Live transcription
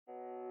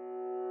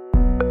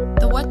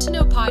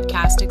W2O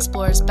podcast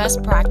explores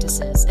best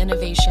practices,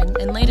 innovation,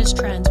 and latest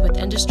trends with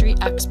industry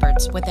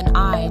experts with an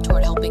eye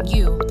toward helping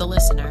you, the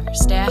listener,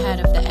 stay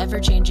ahead of the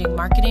ever-changing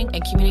marketing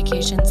and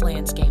communications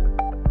landscape.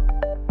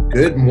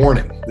 Good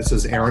morning. This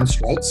is Aaron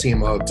Strout,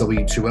 CMO of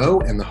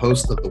W2O and the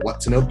host of the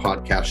W2O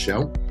podcast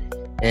show.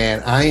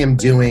 And I am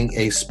doing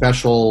a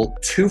special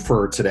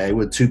twofer today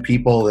with two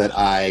people that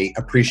I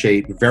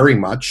appreciate very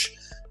much.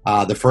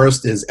 The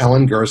first is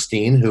Ellen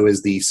Gerstein, who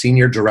is the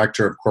Senior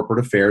Director of Corporate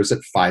Affairs at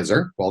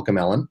Pfizer. Welcome,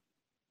 Ellen.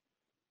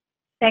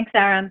 Thanks,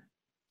 Aaron.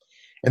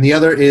 And the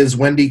other is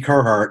Wendy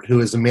Carhart, who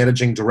is a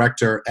Managing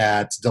Director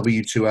at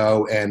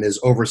W2O and is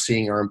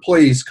overseeing our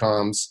employees'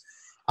 comms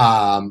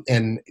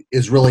and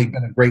is really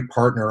been a great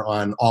partner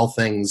on all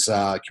things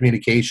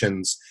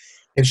communications.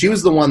 And she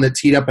was the one that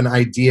teed up an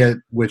idea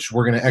which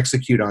we're going to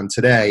execute on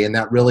today, and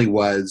that really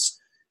was,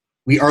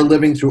 we are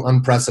living through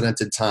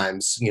unprecedented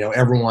times. You know,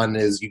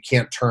 you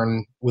can't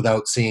turn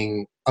without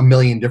seeing a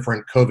million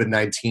different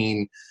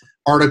COVID-19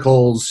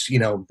 articles,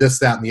 this,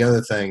 that, and the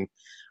other thing.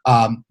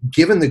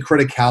 Given the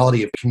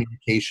criticality of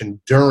communication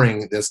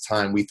during this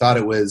time, we thought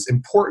it was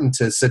important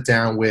to sit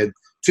down with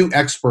two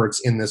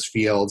experts in this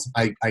field.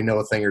 I know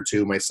a thing or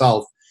two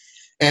myself,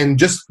 and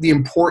just the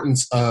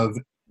importance of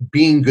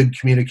being good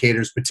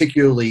communicators,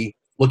 particularly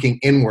looking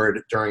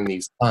inward during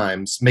these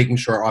times, making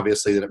sure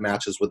obviously that it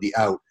matches with the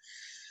out.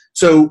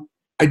 So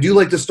I do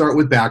like to start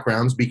with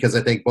backgrounds because I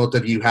think both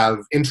of you have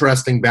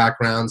interesting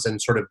backgrounds and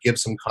sort of give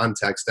some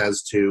context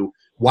as to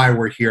why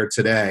we're here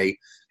today.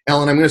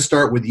 Ellen, I'm going to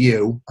start with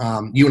you.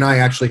 You and I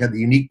actually had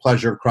the unique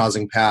pleasure of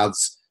crossing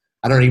paths.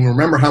 I don't even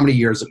remember how many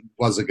years it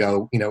was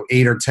ago,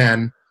 8 or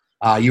 10.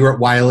 You were at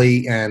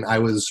Wiley and I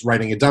was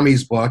writing a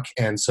dummies book.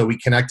 And so we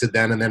connected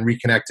then and then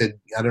reconnected,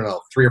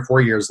 3 or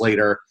 4 years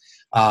later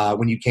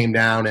when you came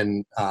down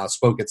and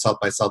spoke at South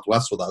by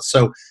Southwest with us.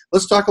 So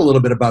let's talk a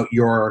little bit about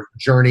your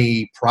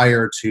journey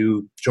prior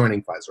to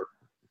joining Pfizer.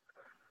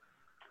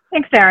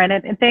 Thanks, Aaron.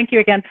 And thank you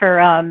again for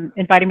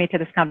inviting me to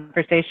this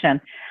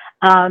conversation.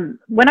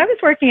 When I was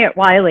working at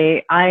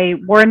Wiley, I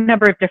wore a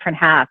number of different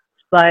hats,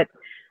 but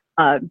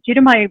due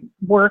to my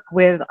work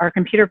with our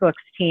computer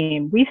books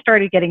team, we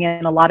started getting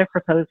in a lot of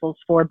proposals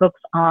for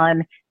books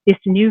on this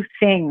new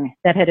thing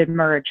that had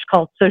emerged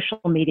called social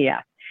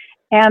media.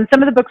 And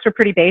some of the books were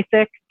pretty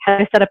basic: how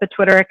to set up a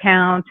Twitter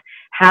account,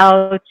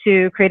 how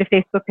to create a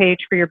Facebook page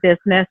for your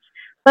business.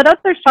 But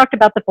others talked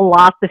about the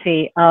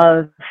philosophy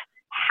of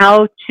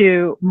how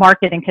to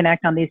market and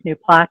connect on these new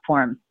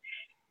platforms.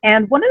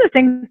 And one of the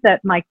things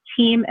that my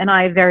team and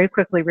I very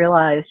quickly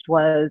realized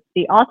was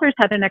the authors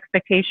had an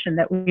expectation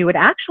that we would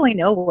actually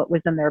know what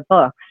was in their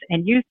books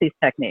and use these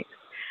techniques.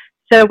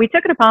 So we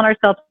took it upon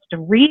ourselves to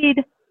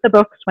read the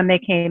books when they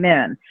came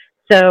in.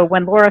 So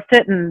when Laura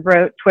Fitton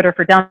wrote Twitter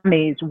for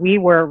Dummies, we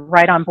were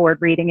right on board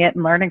reading it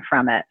and learning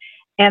from it.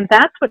 And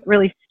that's what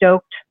really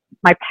stoked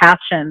my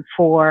passion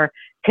for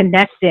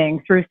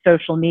connecting through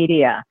social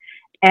media.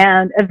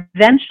 And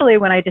eventually,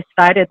 when I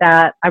decided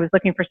that I was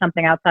looking for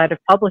something outside of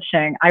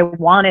publishing, I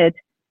wanted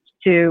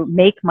to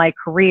make my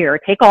career,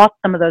 take off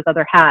some of those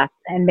other hats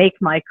and make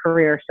my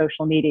career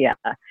social media.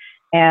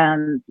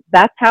 And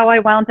that's how I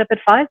wound up at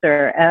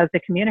Pfizer as a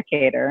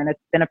communicator. And it's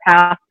been a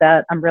path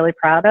that I'm really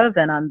proud of,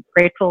 and I'm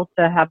grateful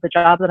to have the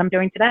job that I'm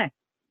doing today.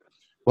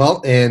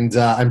 Well, and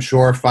I'm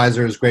sure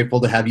Pfizer is grateful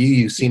to have you.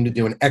 You seem to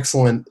do an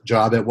excellent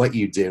job at what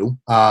you do.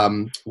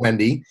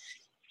 Wendy,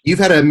 you've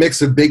had a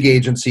mix of big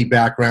agency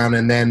background,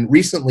 and then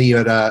recently you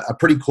had a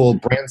pretty cool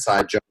brand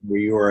side job where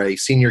you were a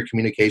senior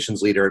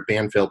communications leader at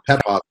Banfield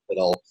Pet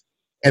Hospital.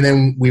 And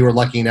then we were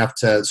lucky enough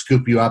to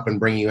scoop you up and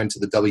bring you into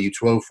the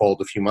W2O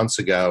fold a few months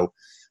ago.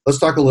 Let's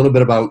talk a little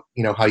bit about,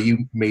 how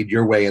you made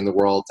your way in the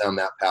world down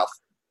that path.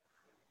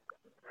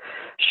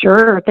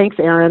 Sure. Thanks,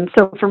 Aaron.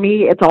 So for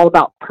me, it's all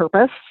about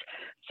purpose.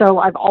 So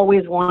I've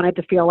always wanted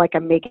to feel like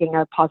I'm making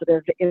a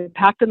positive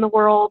impact in the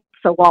world.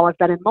 So while I've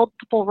been in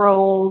multiple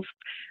roles,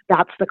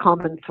 that's the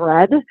common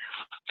thread.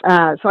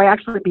 So I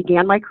actually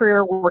began my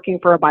career working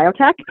for a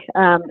biotech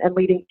and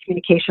leading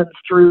communications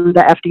through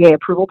the FDA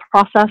approval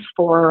process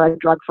for a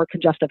drug for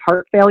congestive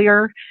heart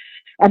failure.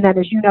 And then,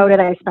 as you noted,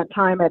 I spent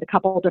time at a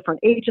couple of different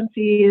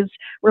agencies,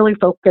 really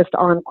focused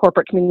on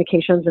corporate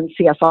communications and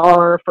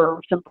CSR for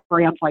some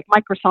brands like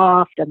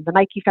Microsoft and the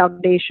Nike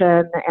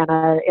Foundation and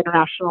an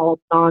international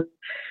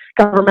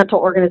non-governmental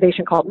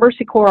organization called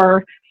Mercy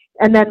Corps.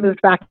 And then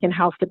moved back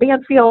in-house to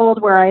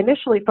Banfield, where I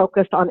initially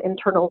focused on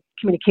internal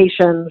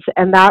communications,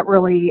 and that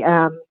really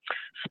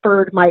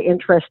spurred my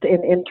interest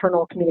in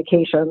internal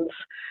communications.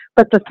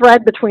 But the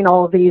thread between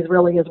all of these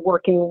really is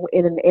working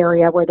in an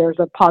area where there's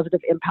a positive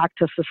impact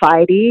to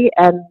society,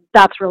 and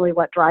that's really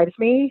what drives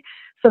me.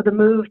 So the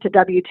move to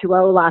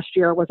W2O last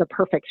year was a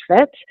perfect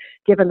fit,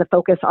 given the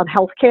focus on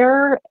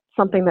healthcare,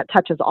 something that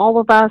touches all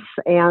of us,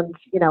 and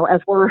as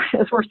we're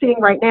seeing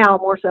right now,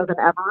 more so than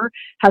ever,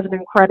 has an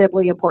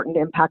incredibly important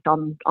impact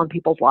on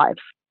people's lives.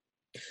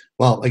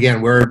 Well,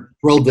 again, we're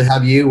thrilled to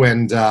have you,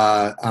 and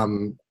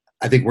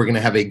I think we're going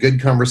to have a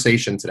good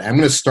conversation today. I'm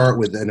going to start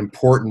with an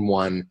important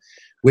one,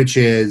 which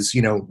is,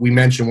 we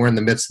mentioned we're in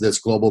the midst of this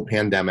global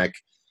pandemic.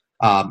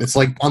 It's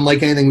like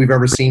unlike anything we've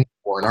ever seen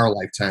before in our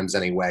lifetimes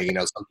anyway.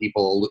 Some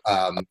people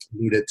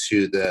allude it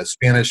to the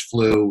Spanish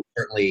flu.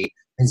 Certainly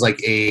things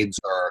like AIDS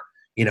or,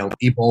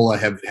 Ebola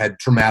have had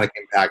traumatic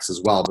impacts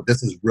as well. But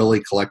this is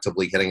really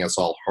collectively hitting us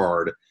all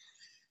hard.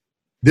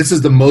 This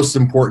is the most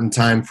important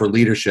time for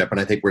leadership, and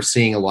I think we're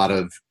seeing a lot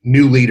of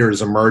new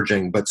leaders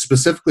emerging, but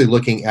specifically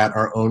looking at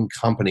our own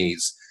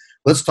companies.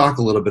 Let's talk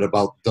a little bit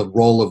about the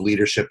role of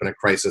leadership in a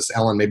crisis.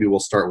 Ellen, maybe we'll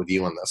start with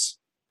you on this.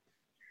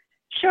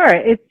 Sure.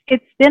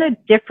 It's been a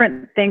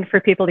different thing for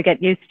people to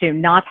get used to,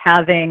 not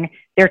having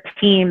their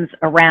teams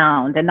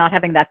around and not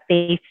having that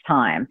face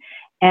time.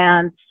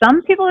 And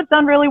some people have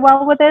done really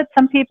well with it.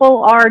 Some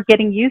people are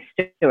getting used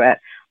to it.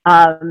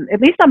 At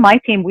least on my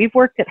team, we've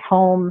worked at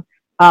home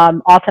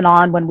off and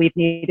on when we've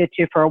needed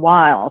to for a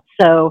while.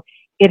 So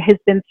it has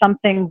been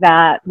something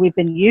that we've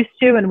been used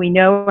to, and we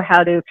know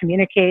how to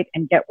communicate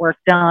and get work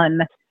done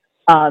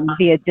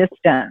via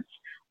distance.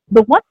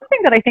 The one thing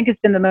that I think has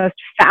been the most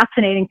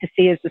fascinating to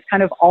see is this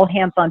kind of all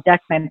hands on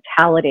deck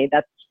mentality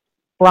that's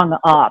sprung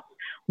up,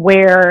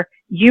 where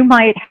you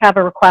might have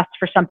a request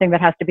for something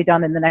that has to be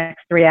done in the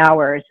next 3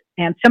 hours.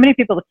 And so many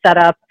people have set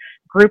up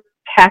group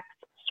texts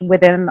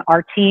within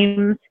our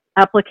Teams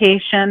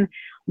application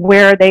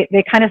where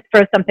they kind of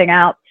throw something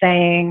out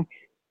saying,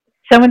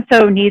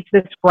 so-and-so needs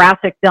this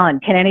graphic done.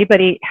 Can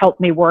anybody help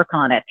me work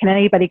on it? Can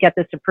anybody get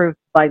this approved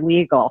by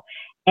legal?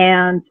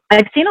 And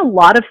I've seen a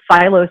lot of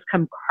silos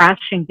come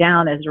crashing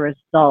down as a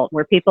result,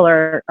 where people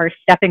are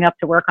stepping up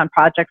to work on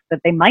projects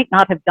that they might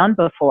not have done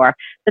before,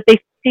 but they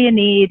see a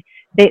need.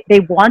 They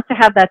want to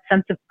have that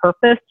sense of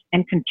purpose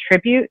and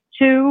contribute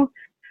to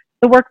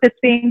the work that's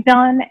being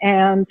done.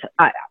 And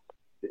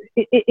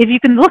if you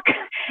can look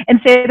and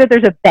say that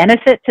there's a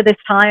benefit to this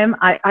time,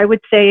 I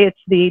would say it's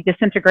the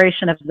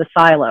disintegration of the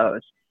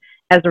silos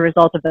as a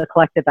result of the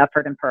collective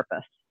effort and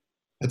purpose.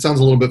 That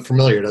sounds a little bit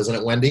familiar, doesn't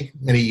it, Wendy?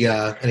 Any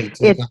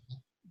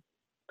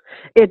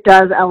It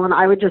does, Ellen.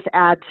 I would just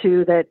add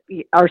to that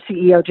our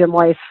CEO, Jim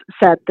Weiss,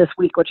 said this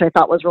week, which I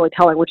thought was really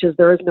telling, which is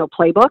there is no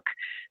playbook.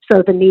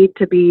 So the need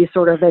to be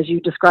sort of, as you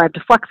described,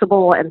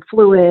 flexible and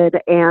fluid,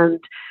 and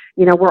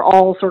we're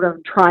all sort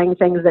of trying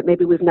things that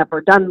maybe we've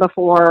never done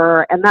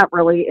before, and that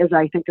really is,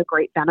 I think, a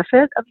great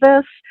benefit of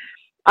this.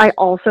 I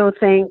also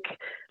think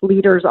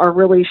leaders are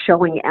really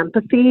showing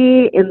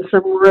empathy in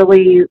some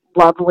really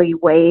lovely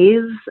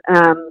ways.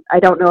 I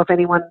don't know if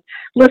anyone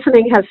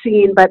listening has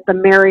seen, but the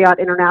Marriott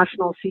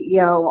International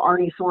CEO,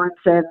 Arne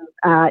Sorensen,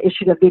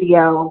 issued a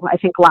video, I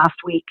think last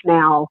week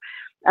now.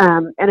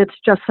 And it's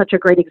just such a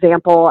great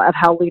example of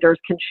how leaders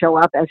can show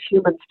up as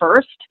humans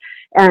first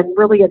and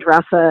really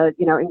address a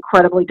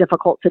incredibly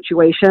difficult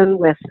situation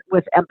with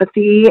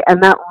empathy.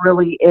 And that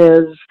really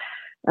is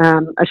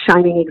a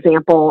shining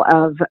example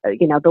of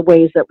the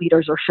ways that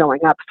leaders are showing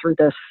up through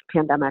this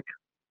pandemic.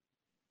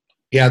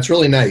 Yeah, it's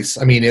really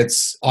nice. I mean,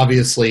 it's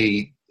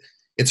obviously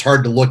it's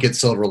hard to look at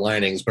silver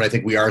linings, but I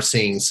think we are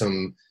seeing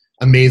some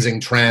amazing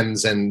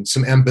trends and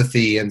some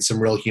empathy and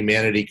some real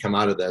humanity come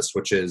out of this,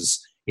 which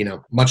is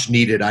much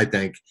needed, I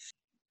think.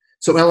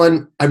 So,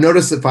 Ellen, I've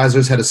noticed that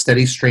Pfizer's had a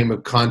steady stream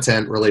of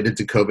content related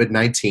to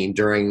COVID-19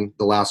 during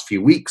the last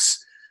few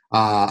weeks.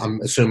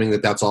 I'm assuming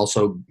that that's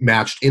also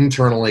matched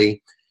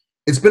internally.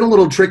 It's been a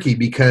little tricky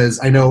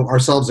because I know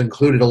ourselves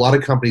included, a lot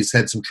of companies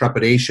had some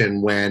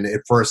trepidation when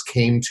it first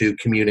came to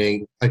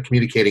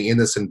communicating in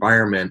this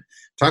environment.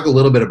 Talk a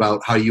little bit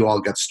about how you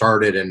all got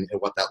started and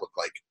what that looked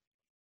like.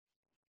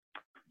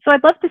 So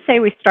I'd love to say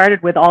we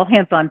started with all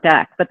hands on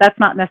deck, but that's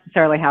not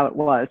necessarily how it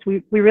was.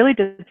 We really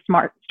did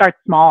start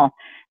small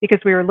because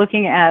we were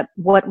looking at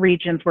what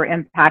regions were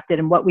impacted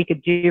and what we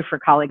could do for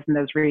colleagues in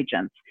those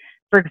regions.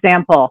 For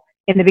example,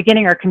 in the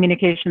beginning, our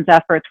communications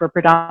efforts were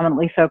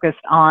predominantly focused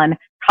on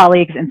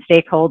colleagues and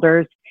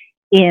stakeholders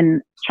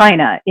in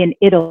China, in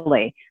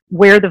Italy,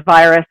 where the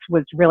virus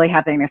was really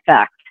having an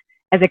effect.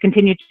 As it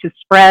continued to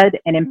spread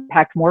and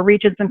impact more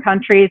regions and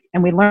countries,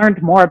 and we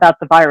learned more about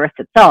the virus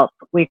itself,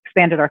 we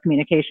expanded our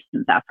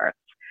communications efforts.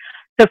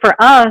 So for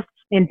us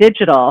in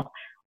digital,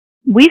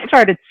 we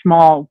started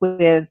small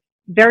with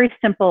very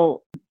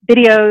simple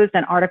videos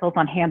and articles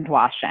on hand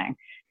washing,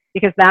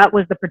 because that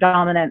was the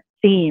predominant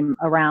theme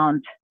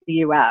around the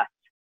US.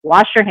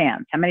 Wash your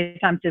hands. How many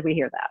times did we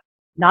hear that?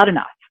 Not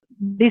enough.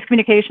 These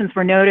communications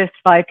were noticed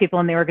by people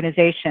in the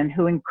organization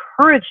who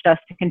encouraged us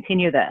to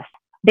continue this.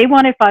 They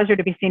wanted Pfizer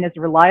to be seen as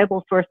a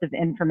reliable source of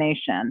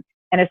information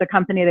and as a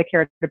company that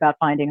cared about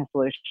finding a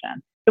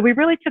solution. So we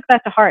really took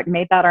that to heart and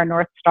made that our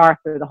North Star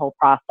through the whole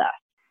process.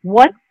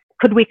 What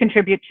could we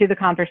contribute to the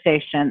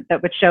conversation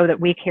that would show that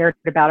we cared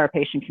about our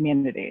patient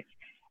communities?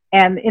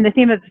 And in the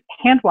theme of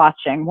hand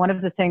washing, one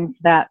of the things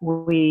that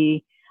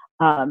we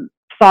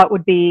thought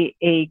would be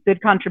a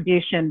good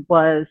contribution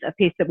was a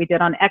piece that we did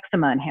on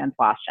eczema and hand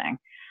washing.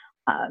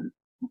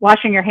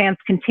 Washing your hands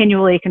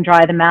continually can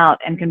dry them out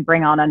and can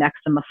bring on an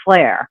eczema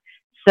flare.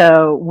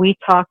 So we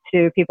talked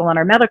to people on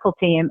our medical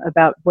team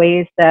about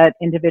ways that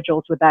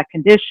individuals with that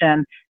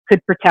condition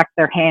could protect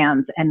their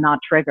hands and not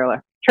trigger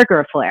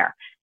a flare.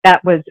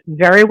 That was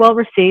very well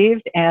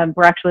received, and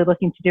we're actually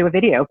looking to do a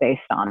video based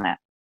on it.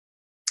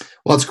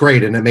 Well, it's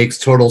great, and it makes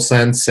total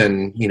sense.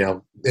 And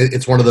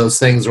it's one of those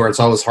things where it's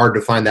always hard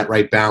to find that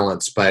right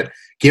balance. But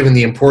given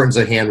the importance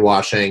of hand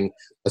washing,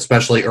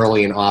 especially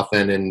early and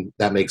often, and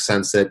that makes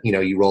sense that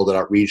you rolled it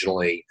out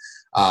regionally.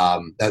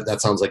 That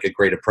sounds like a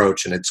great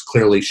approach, and it's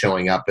clearly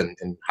showing up in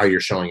how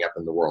you're showing up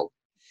in the world.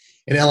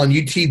 And Ellen,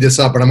 you teed this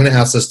up, but I'm going to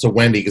ask this to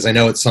Wendy because I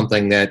know it's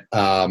something that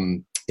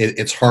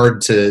it's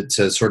hard to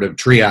sort of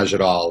triage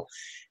it all.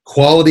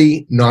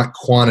 Quality, not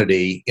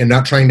quantity, and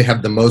not trying to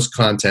have the most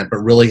content, but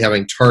really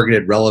having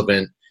targeted,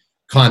 relevant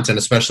content,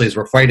 especially as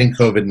we're fighting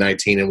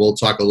COVID-19. And we'll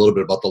talk a little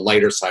bit about the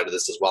lighter side of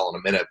this as well in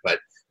a minute. But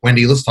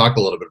Wendy, let's talk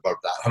a little bit about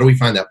that. How do we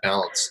find that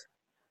balance?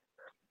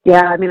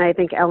 Yeah, I mean, I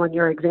think, Ellen,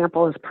 your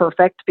example is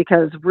perfect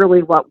because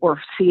really what we're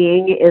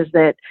seeing is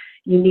that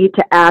you need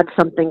to add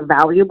something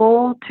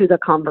valuable to the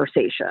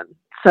conversation.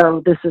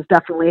 So this is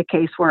definitely a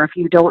case where if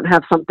you don't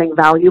have something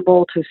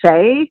valuable to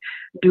say,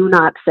 do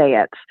not say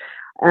it.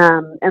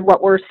 And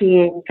what we're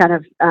seeing kind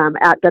of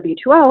at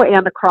W2O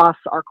and across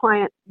our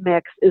client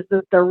mix is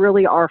that there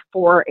really are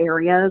 4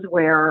 areas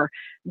where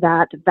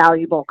that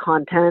valuable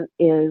content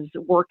is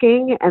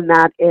working, and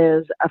that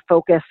is a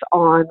focus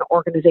on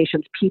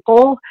organizations'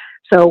 people.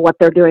 So what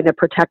they're doing to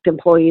protect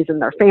employees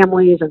and their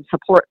families and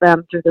support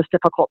them through this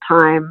difficult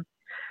time.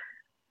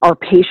 Our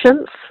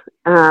patients.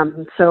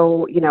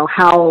 So,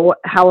 how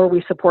are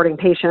we supporting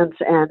patients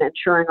and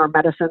ensuring our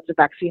medicines and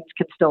vaccines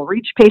can still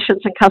reach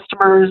patients and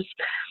customers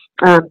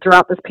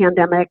throughout this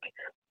pandemic?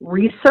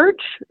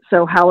 Research.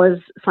 So how is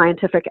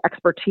scientific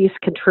expertise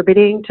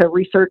contributing to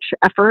research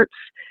efforts?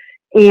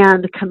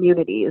 And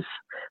communities.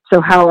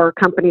 So how are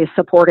companies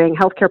supporting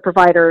healthcare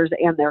providers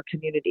and their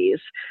communities?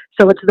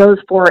 So it's those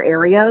 4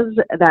 areas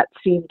that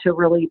seem to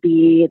really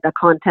be the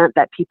content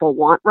that people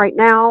want right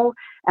now.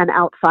 And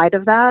outside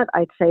of that,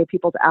 I'd say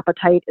people's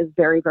appetite is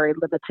very, very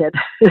limited.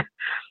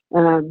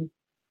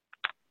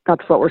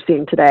 That's what we're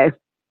seeing today.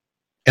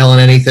 Ellen,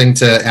 anything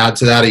to add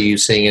to that? Are you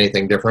seeing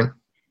anything different?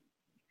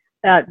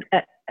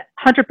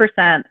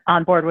 100%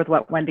 on board with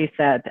what Wendy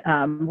said.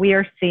 We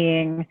are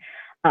seeing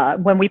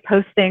when we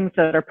post things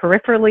that are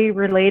peripherally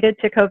related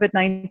to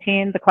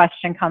COVID-19, the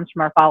question comes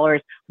from our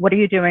followers, what are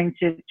you doing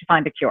to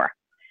find a cure?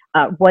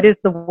 What is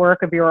the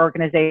work of your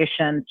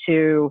organization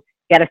to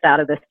get us out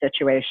of this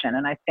situation?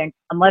 And I think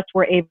unless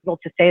we're able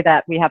to say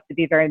that, we have to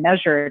be very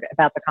measured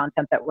about the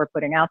content that we're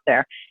putting out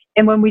there.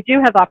 And when we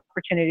do have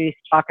opportunities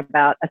to talk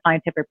about a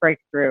scientific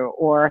breakthrough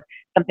or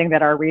something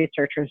that our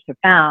researchers have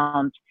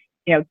found,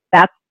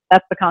 that's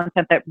the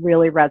content that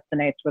really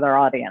resonates with our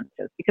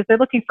audiences because they're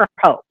looking for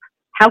hope.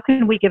 How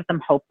can we give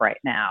them hope right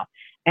now?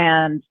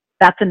 And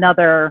that's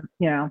another,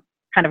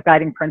 kind of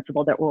guiding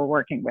principle that we're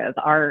working with.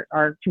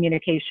 Our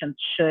communications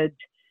should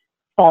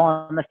fall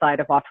on the side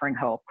of offering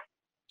hope.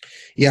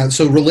 Yeah.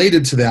 So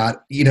related to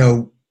that,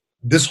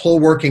 this whole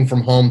working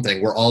from home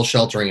thing, we're all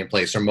sheltering in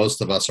place, or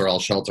most of us are all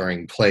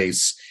sheltering in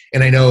place.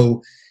 And I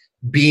know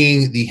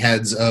being the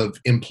heads of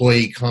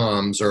employee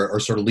comms or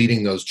sort of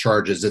leading those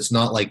charges, it's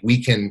not like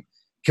we can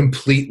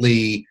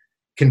completely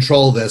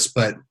control this,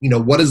 but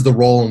what is the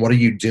role and what are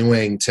you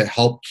doing to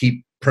help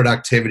keep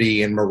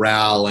productivity and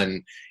morale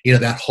and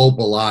that hope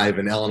alive?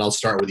 And Ellen, I'll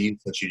start with you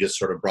since you just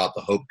sort of brought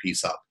the hope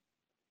piece up.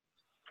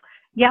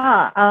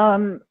 Yeah,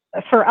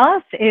 for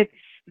us, it's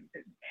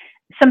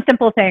some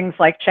simple things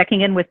like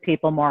checking in with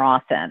people more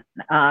often.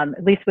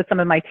 At least with some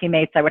of my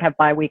teammates, I would have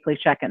biweekly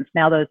check-ins.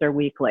 Now those are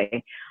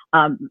weekly.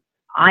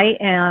 I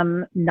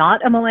am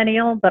not a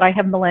millennial, but I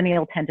have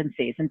millennial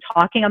tendencies, and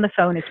talking on the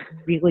phone is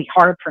really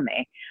hard for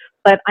me.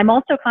 But I'm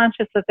also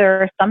conscious that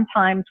there are some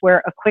times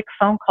where a quick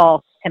phone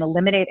call can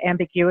eliminate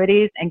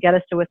ambiguities and get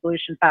us to a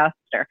solution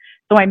faster.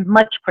 So I'm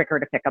much quicker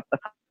to pick up the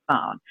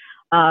phone.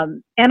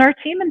 And our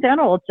team in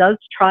general does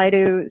try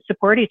to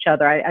support each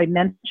other. I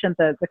mentioned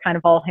the kind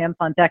of all hands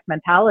on deck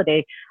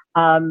mentality.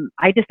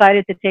 I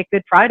decided to take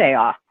Good Friday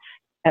off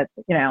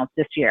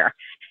this year.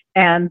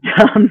 And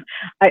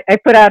I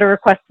put out a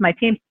request to my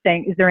team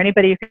saying, is there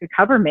anybody who could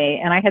cover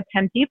me? And I had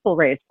 10 people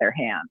raise their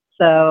hands.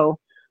 So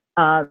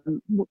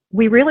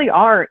we really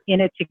are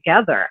in it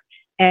together.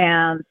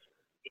 And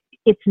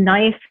it's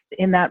nice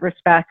in that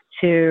respect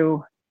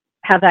to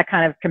have that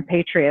kind of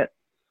compatriotness.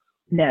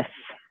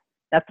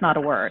 That's not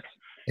a word.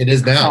 It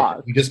is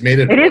now. You just made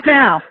it. It is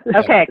now.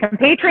 Okay,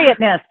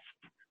 compatriotness.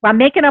 I'm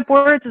making up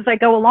words as I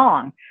go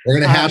along. We're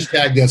going to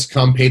hashtag this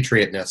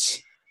compatriotness.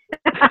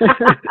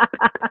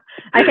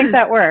 I think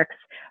that works.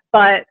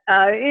 But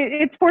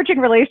it's forging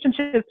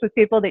relationships with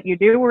people that you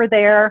knew were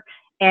there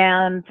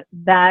and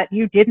that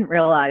you didn't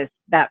realize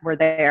that were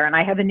there. And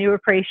I have a new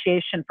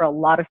appreciation for a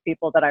lot of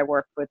people that I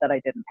work with that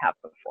I didn't have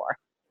before.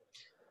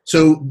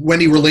 So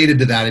Wendy, related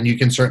to that, and you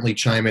can certainly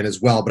chime in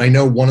as well, but I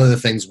know one of the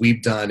things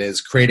we've done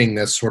is creating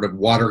this sort of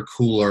water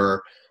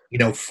cooler, I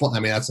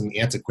mean, that's an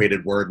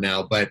antiquated word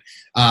now, but,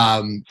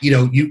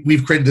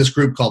 we've created this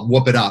group called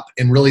Whoop It Up.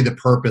 And really the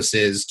purpose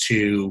is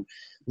to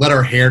let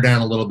our hair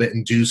down a little bit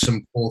and do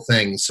some cool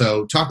things.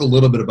 So talk a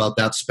little bit about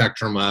that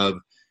spectrum of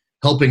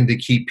helping to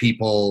keep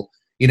people,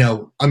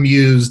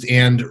 amused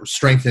and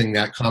strengthening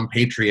that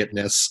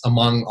compatriotness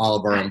among all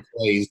of our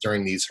employees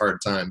during these hard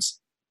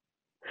times.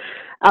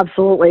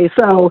 Absolutely.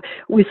 So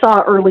we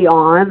saw early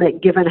on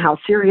that given how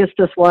serious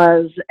this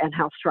was and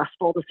how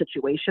stressful the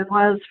situation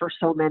was for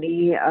so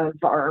many of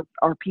our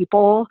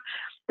people,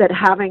 that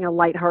having a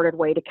lighthearted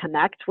way to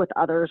connect with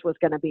others was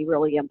going to be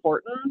really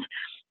important.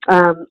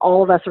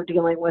 All of us are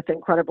dealing with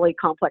incredibly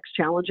complex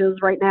challenges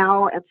right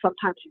now, and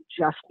sometimes you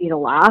just need a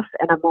laugh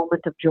and a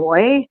moment of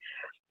joy.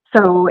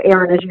 So,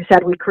 Erin, as you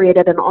said, we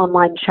created an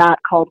online chat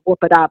called Whoop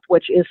It Up,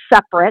 which is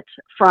separate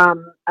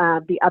from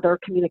the other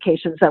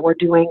communications that we're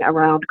doing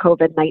around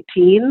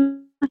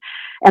COVID-19.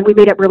 And we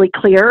made it really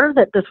clear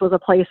that this was a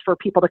place for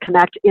people to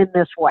connect in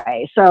this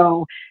way.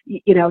 So,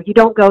 you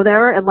don't go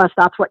there unless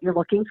that's what you're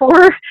looking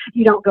for.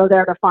 You don't go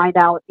there to find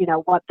out,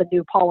 what the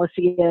new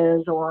policy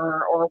is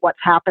or what's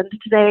happened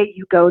today.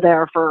 You go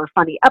there for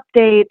funny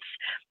updates,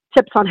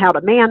 tips on how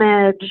to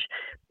manage.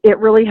 It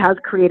really has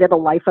created a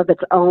life of its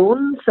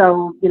own.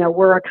 So,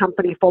 we're a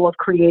company full of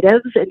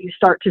creatives, and you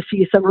start to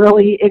see some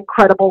really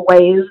incredible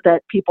ways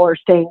that people are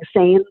staying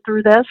sane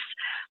through this.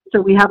 So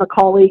we have a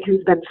colleague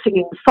who's been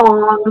singing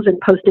songs and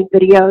posting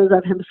videos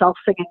of himself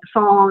singing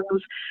songs.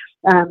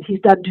 He's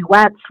done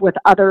duets with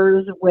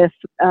others with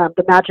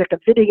the magic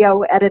of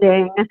video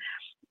editing,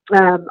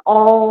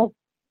 all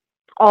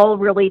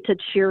really to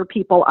cheer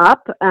people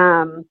up.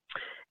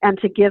 And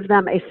to give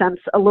them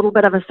a little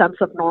bit of a sense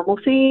of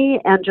normalcy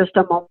and just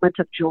a moment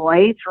of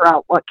joy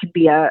throughout what can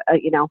be a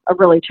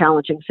really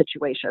challenging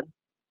situation.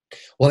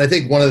 Well, I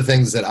think one of the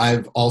things that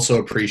I've also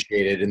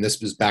appreciated, and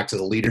this was back to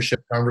the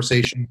leadership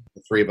conversation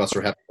the three of us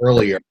were having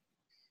earlier,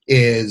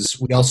 is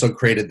we also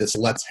created this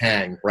Let's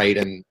Hang, right?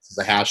 And this is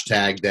a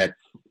hashtag that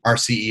our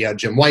CEO,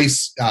 Jim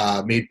Weiss,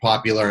 made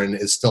popular and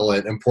is still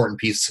an important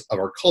piece of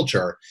our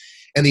culture.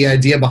 And the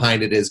idea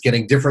behind it is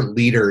getting different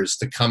leaders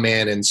to come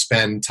in and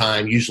spend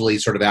time, usually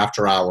sort of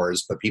after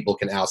hours, but people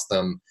can ask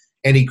them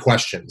any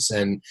questions.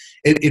 And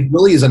it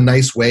really is a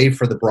nice way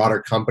for the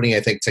broader company, I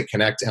think, to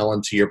connect,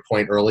 Ellen, to your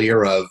point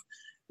earlier of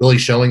really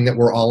showing that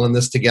we're all in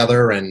this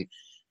together. And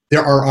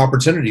there are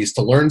opportunities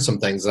to learn some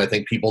things that I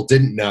think people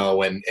didn't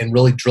know, and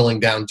really drilling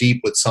down deep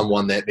with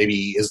someone that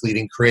maybe is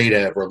leading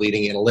creative or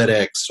leading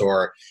analytics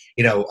or,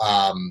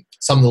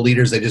 some of the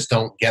leaders they just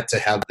don't get to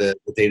have the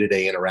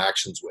day-to-day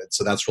interactions with.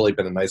 So that's really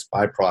been a nice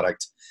byproduct.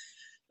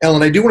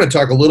 Ellen, I do want to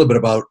talk a little bit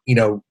about,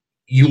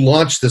 you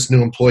launched this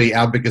new employee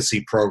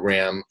advocacy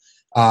program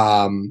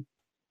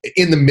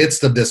in the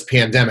midst of this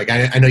pandemic.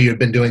 I know you've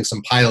been doing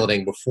some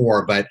piloting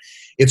before, but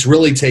it's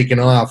really taken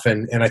off.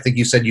 And I think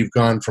you said you've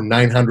gone from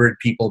 900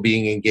 people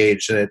being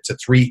engaged to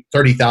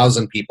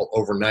 30,000 people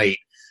overnight.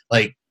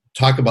 Like,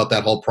 talk about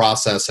that whole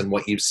process and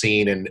what you've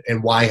seen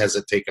and why has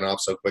it taken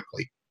off so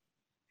quickly?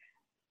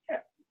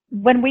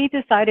 When we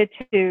decided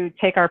to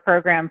take our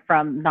program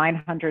from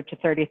 900 to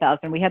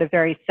 30,000, we had a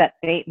very set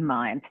date in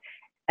mind,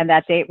 and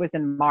that date was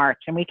in March.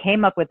 And we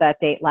came up with that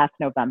date last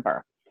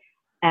November.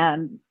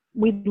 And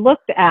we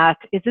looked at,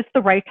 is this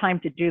the right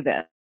time to do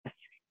this?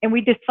 And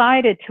we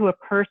decided to a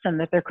person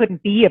that there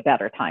couldn't be a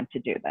better time to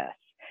do this.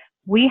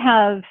 We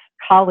have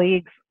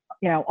colleagues,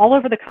 all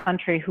over the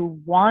country who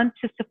want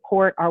to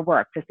support our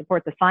work, to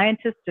support the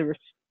scientists, to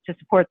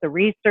support the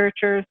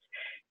researchers,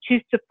 to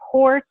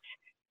support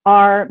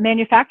our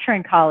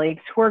manufacturing colleagues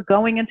who are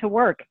going into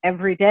work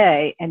every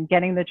day and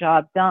getting the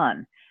job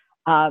done.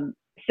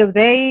 So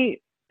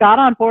they got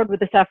on board with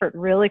this effort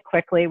really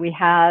quickly. We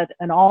had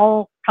an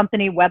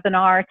all-company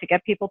webinar to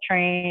get people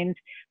trained.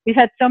 We've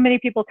had so many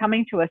people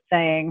coming to us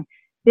saying,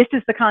 this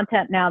is the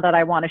content now that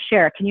I want to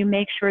share. Can you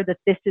make sure that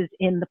this is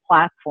in the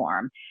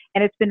platform?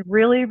 And it's been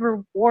really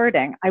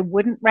rewarding. I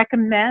wouldn't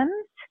recommend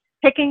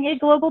picking a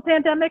global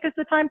pandemic as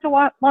the time to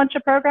launch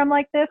a program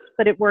like this,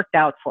 but it worked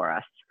out for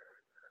us.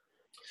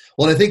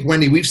 Well, I think,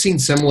 Wendy, we've seen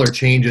similar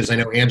changes. I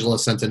know Angela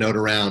sent a note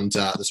around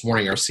this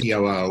morning, our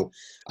COO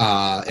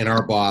and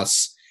our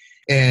boss,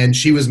 and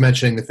she was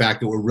mentioning the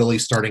fact that we're really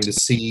starting to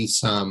see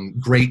some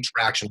great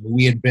traction.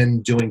 We had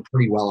been doing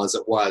pretty well as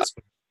it was,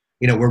 but,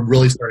 we're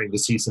really starting to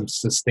see some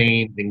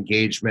sustained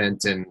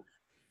engagement, and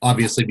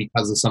obviously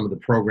because of some of the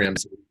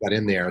programs that we've got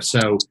in there.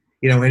 So,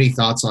 any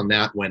thoughts on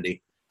that,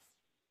 Wendy?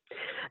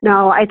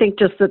 No, I think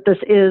just that this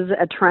is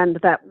a trend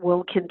that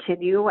will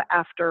continue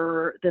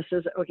after this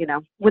is,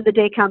 when the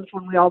day comes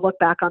when we all look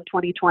back on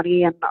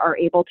 2020 and are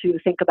able to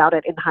think about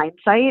it in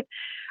hindsight.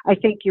 I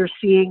think you're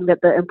seeing that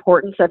the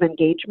importance of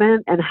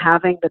engagement and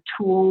having the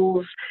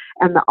tools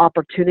and the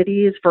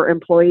opportunities for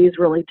employees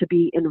really to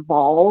be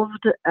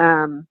involved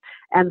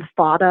and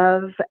thought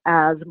of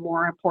as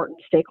more important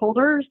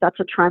stakeholders. That's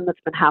a trend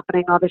that's been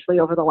happening obviously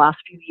over the last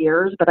few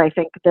years, but I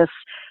think this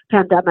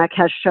pandemic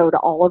has showed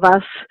all of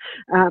us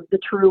the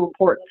true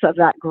importance of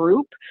that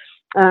group.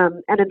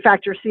 And in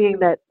fact, you're seeing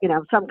that,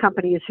 some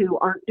companies who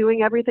aren't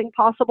doing everything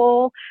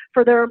possible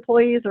for their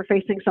employees are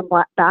facing some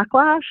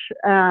backlash.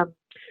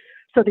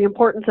 So the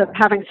importance of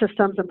having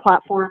systems and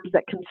platforms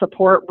that can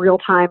support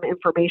real-time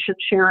information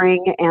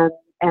sharing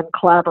and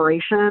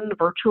collaboration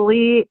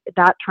virtually,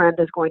 that trend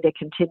is going to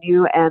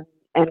continue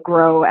and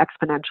grow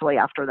exponentially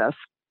after this.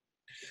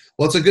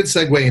 Well, it's a good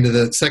segue into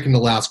the second to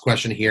last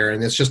question here,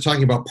 and it's just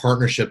talking about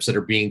partnerships that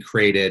are being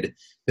created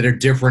that are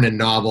different and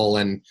novel.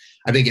 And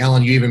I think,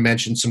 Ellen, you even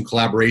mentioned some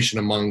collaboration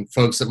among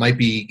folks that might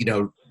be,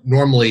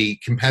 normally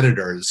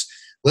competitors.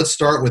 Let's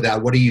start with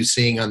that. What are you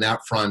seeing on that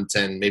front,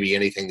 and maybe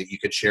anything that you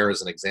could share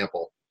as an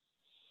example?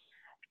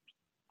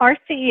 Our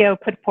CEO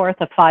put forth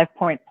a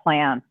 5-point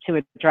plan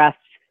to address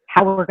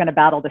how we're going to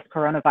battle this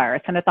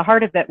coronavirus. And at the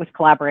heart of it was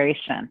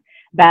collaboration,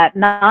 that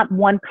no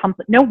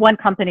one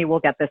company will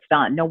get this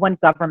done. No one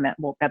government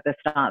will get this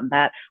done,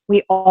 that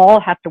we all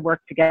have to work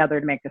together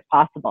to make this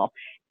possible.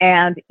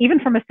 And even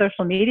from a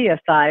social media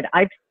side,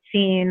 I've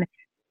seen,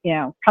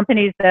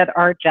 companies that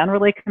are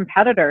generally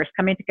competitors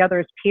coming together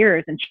as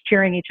peers and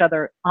cheering each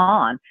other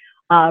on.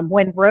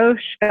 When Roche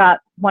got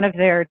one of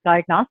their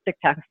diagnostic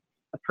tests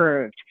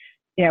approved,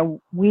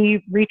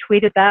 we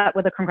retweeted that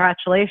with a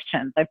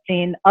congratulations. I've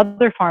seen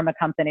other pharma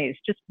companies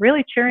just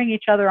really cheering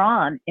each other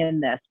on in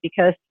this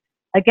because,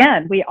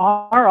 again, we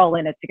are all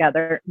in it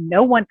together.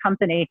 No one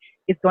company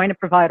is going to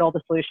provide all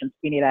the solutions.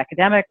 We need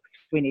academics,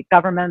 we need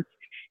governments,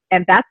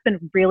 and that's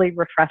been really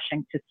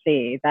refreshing to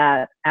see,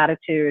 that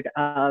attitude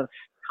of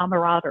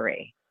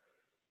camaraderie.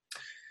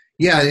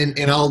 Yeah,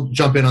 and I'll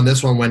jump in on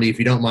this one, Wendy, if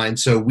you don't mind.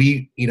 So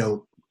we,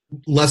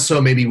 less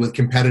so maybe with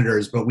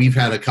competitors, but we've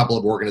had a couple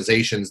of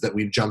organizations that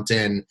we've jumped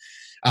in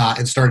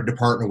and started to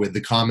partner with.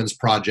 The Commons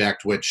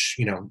Project, which,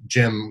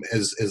 Jim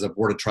is a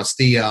board of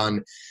trustee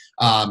on.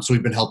 So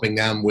we've been helping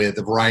them with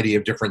a variety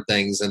of different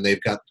things, and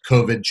they've got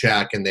COVID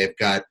Check, and they've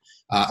got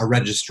a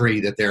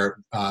registry that they're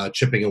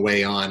chipping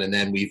away on. And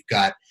then we've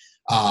got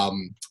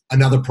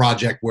another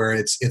project where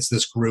it's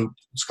this group,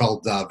 it's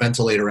called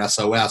Ventilator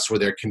SOS, where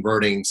they're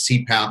converting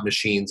CPAP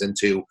machines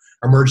into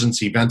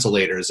emergency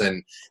ventilators.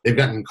 And they've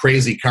gotten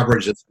crazy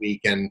coverage this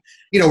week. And,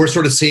 we're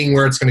sort of seeing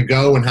where it's going to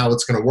go and how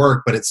it's going to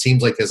work, but it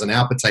seems like there's an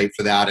appetite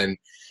for that. And,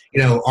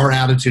 our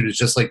attitude is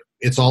just like,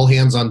 it's all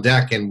hands on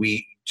deck. And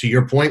to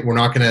your point,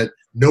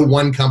 no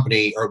one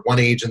company or one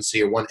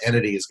agency or one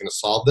entity is going to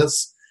solve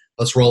this.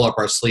 Let's roll up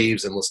our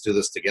sleeves and let's do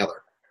this together.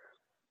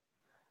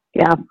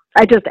 Yeah,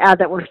 I just add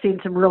that we're seeing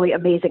some really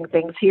amazing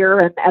things here.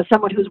 And as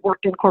someone who's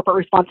worked in corporate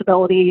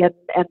responsibility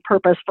and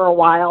purpose for a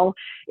while,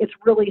 it's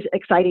really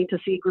exciting to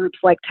see groups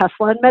like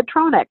Tesla and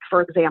Medtronic,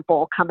 for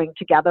example, coming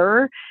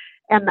together.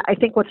 And I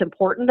think what's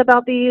important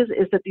about these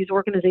is that these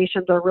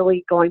organizations are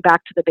really going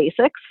back to the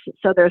basics.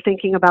 So they're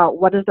thinking about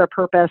what is their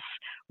purpose,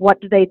 what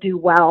do they do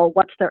well,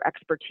 what's their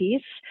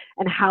expertise,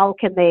 and how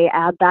can they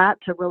add that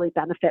to really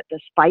benefit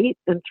this fight.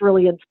 And it's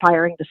really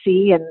inspiring to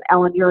see. And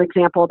Ellen, your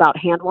example about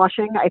hand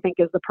washing, I think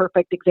is the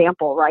perfect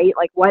example, right?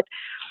 Like what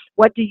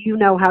do you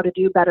know how to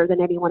do better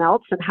than anyone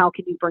else, and how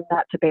can you bring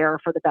that to bear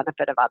for the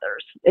benefit of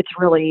others? It's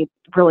really,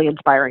 really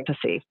inspiring to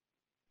see.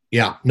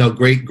 Yeah, no,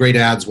 great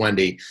ads,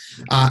 Wendy.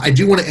 I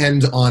do want to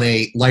end on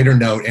a lighter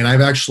note, and I've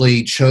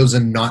actually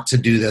chosen not to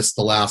do this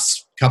the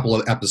last couple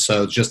of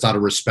episodes just out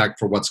of respect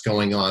for what's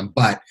going on.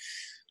 But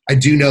I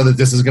do know that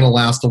this is going to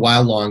last a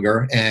while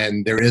longer,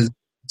 and there is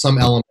some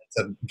elements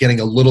of getting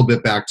a little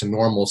bit back to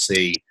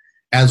normalcy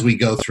as we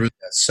go through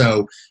this.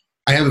 So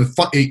I have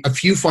a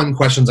few fun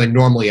questions I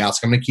normally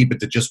ask. I'm going to keep it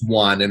to just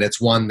one, and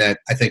it's one that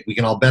I think we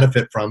can all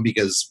benefit from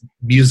because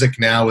music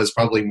now is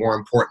probably more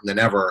important than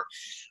ever.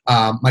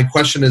 My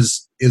question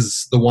is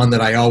the one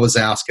that I always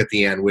ask at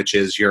the end, which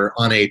is, you're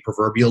on a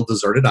proverbial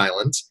deserted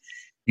island.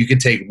 You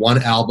could take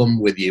one album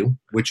with you.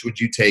 Which would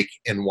you take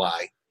and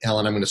why?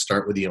 Ellen, I'm going to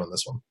start with you on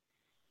this one.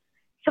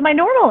 So my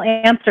normal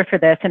answer for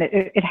this, and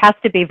it has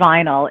to be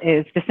vinyl,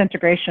 is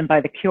Disintegration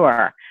by The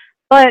Cure.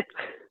 But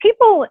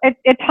people at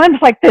times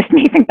like this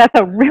may think that's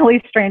a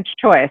really strange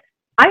choice.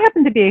 I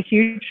happen to be a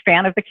huge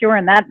fan of The Cure,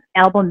 and that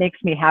album makes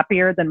me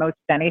happier than most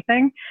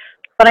anything.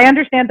 But I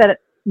understand that it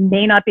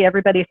may not be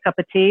everybody's cup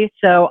of tea,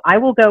 so I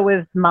will go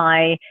with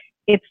my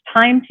It's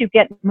Time to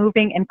Get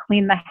Moving and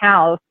Clean the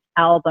House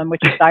album, which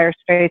is Dire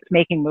Straits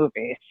Making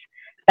Movies.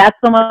 That's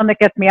the one that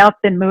gets me up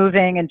and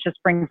moving and just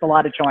brings a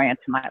lot of joy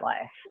into my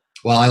life.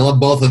 Well, I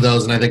love both of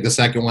those, and I think the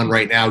second one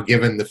right now,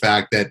 given the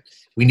fact that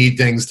we need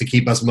things to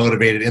keep us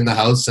motivated in the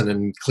house, and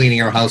then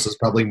cleaning our house is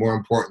probably more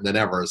important than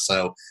ever.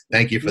 So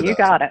thank you for that. You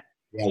got it.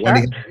 Yeah, sure.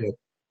 Wendy,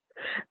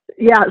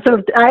 Yeah,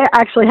 so I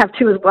actually have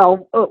two as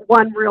well.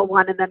 One real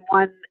one, and then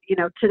one,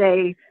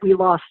 today we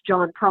lost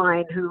John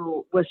Prine,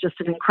 who was just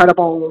an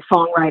incredible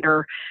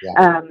songwriter.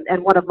 Yeah.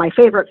 And one of my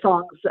favorite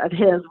songs of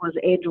his was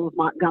Angel of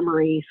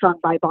Montgomery, sung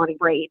by Bonnie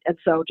Raitt. And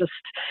so just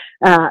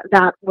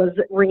that was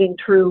ringing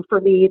true for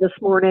me this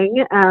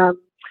morning.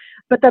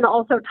 But then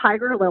also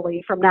Tiger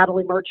Lily from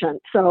Natalie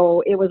Merchant.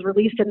 So it was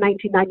released in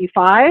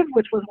 1995,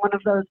 which was one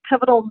of those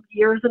pivotal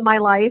years in my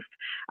life.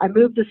 I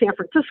moved to San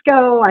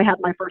Francisco. I had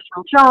my first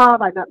real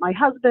job. I met my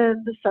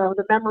husband. So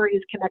the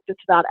memories connected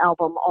to that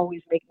album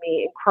always make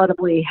me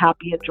incredibly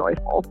happy and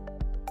joyful.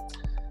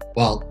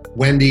 Well,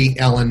 Wendy,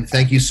 Ellen,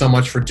 thank you so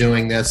much for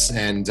doing this,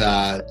 and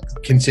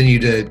continue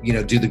to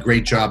do the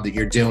great job that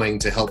you're doing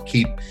to help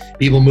keep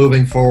people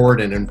moving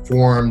forward and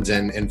informed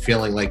and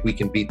feeling like we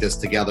can beat this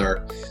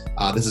together.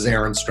 This is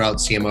Aaron Strout,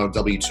 CMO of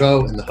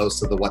W2O and the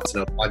host of the What to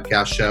Know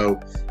podcast show.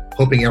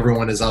 Hoping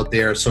everyone is out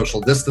there social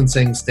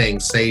distancing,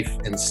 staying safe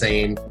and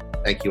sane.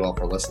 Thank you all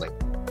for listening.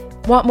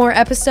 Want more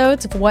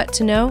episodes of What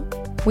to Know?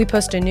 We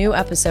post a new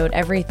episode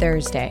every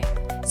Thursday.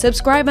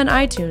 Subscribe on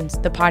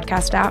iTunes, the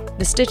podcast app,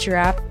 the Stitcher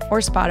app, or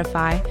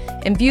Spotify,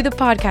 and view the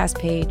podcast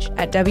page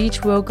at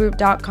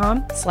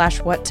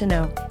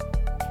w2ogroup.com/whattoknow.